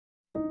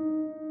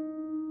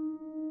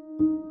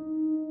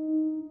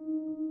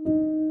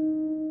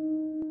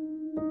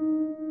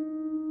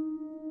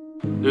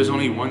There's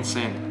only one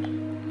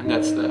sin, and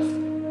that's theft.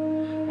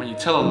 When you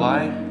tell a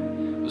lie,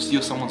 you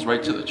steal someone's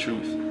right to the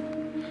truth.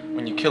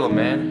 When you kill a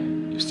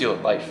man, you steal a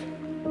life.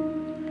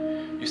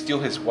 You steal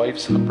his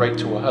wife's right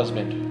to a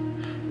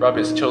husband, rob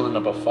his children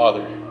of a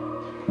father.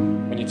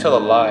 When you tell a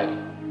lie,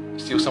 you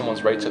steal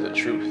someone's right to the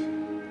truth.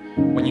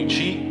 When you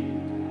cheat,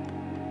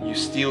 you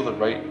steal the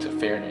right to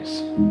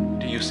fairness.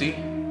 Do you see?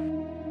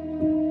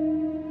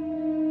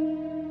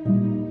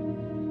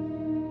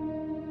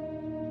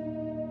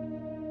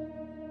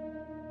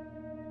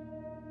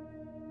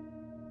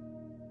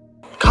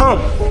 Come!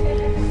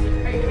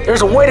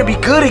 There's a way to be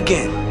good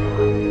again!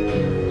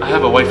 I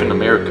have a wife in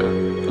America,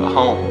 a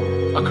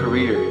home, a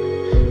career,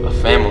 a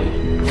family.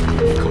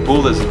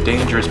 Kabul is a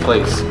dangerous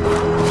place.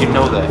 You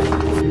know that.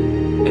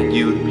 And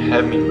you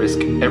have me risk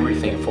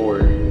everything for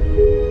her.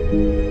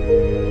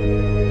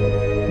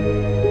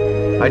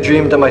 I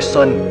dream that my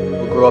son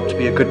will grow up to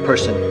be a good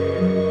person,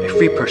 a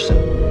free person,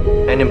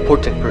 an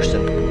important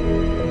person.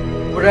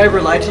 Would I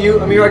ever lie to you,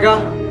 Amir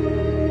Aga?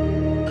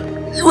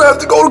 You have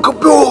to go to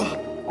Kabul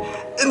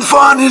and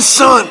find his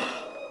son.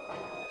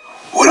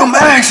 What I'm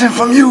asking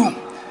from you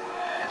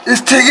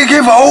is take and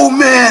give an old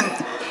man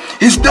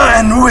his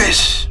dying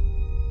wish.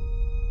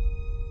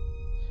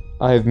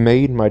 I have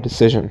made my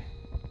decision.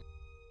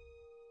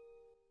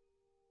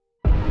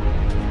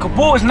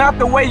 Kabul is not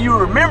the way you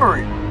remember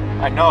it.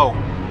 I know.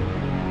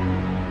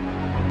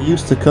 I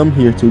used to come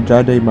here to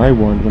Jade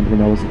Maiwan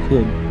when I was a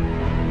kid.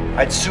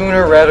 I'd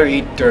sooner rather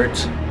eat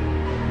dirt.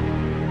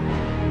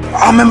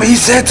 I remember he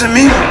said to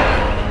me,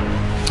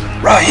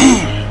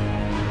 Raheem,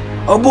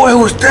 a boy who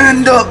will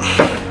stand up.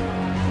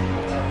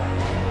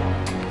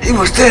 He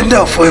will stand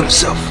up for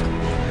himself.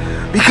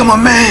 Become a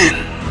man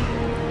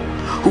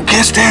who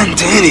can't stand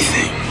to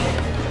anything.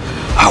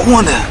 I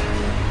wonder,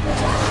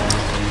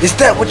 is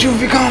that what you've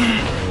become?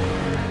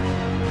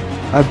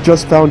 I've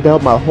just found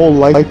out my whole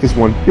life is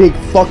one big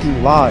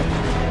fucking lie.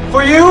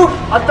 For you,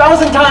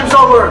 1,000 times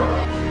over!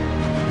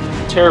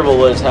 Terrible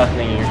what is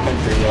happening in your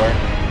country, Yar.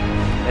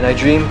 And I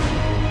dream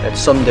that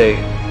someday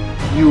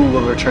you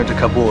will return to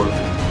Kabul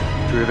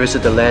to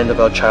revisit the land of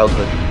our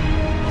childhood.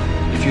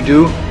 If you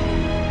do,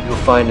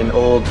 you'll find an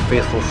old,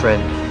 faithful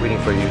friend waiting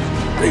for you.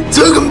 They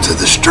took him to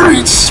the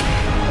streets.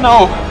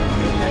 No!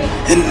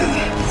 And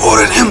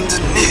ordered him to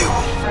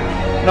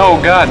kneel. No,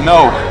 God,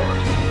 no!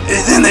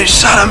 And then they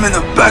shot him in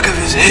the back of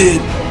his head.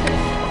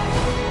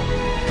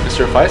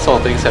 Mr. Faisal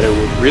thinks that it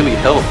would really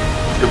help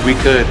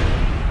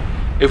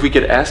if we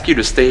could ask you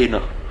to stay in a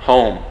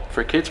home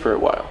for kids for a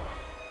while.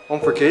 Home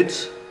for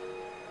kids?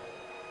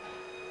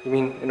 You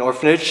mean an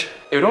orphanage?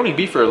 It would only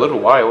be for a little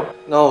while.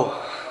 No,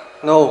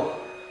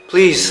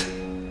 please.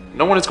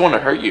 No one is going to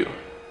hurt you.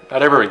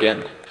 Not ever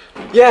again.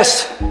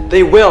 Yes,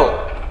 they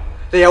will.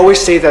 They always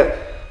say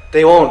that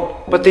they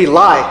won't, but they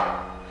lie.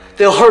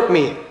 They'll hurt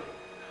me.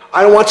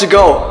 I don't want to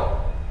go.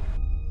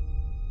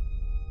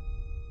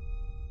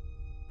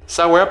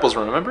 Sour apples,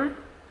 remember?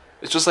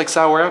 It's just like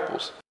sour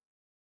apples.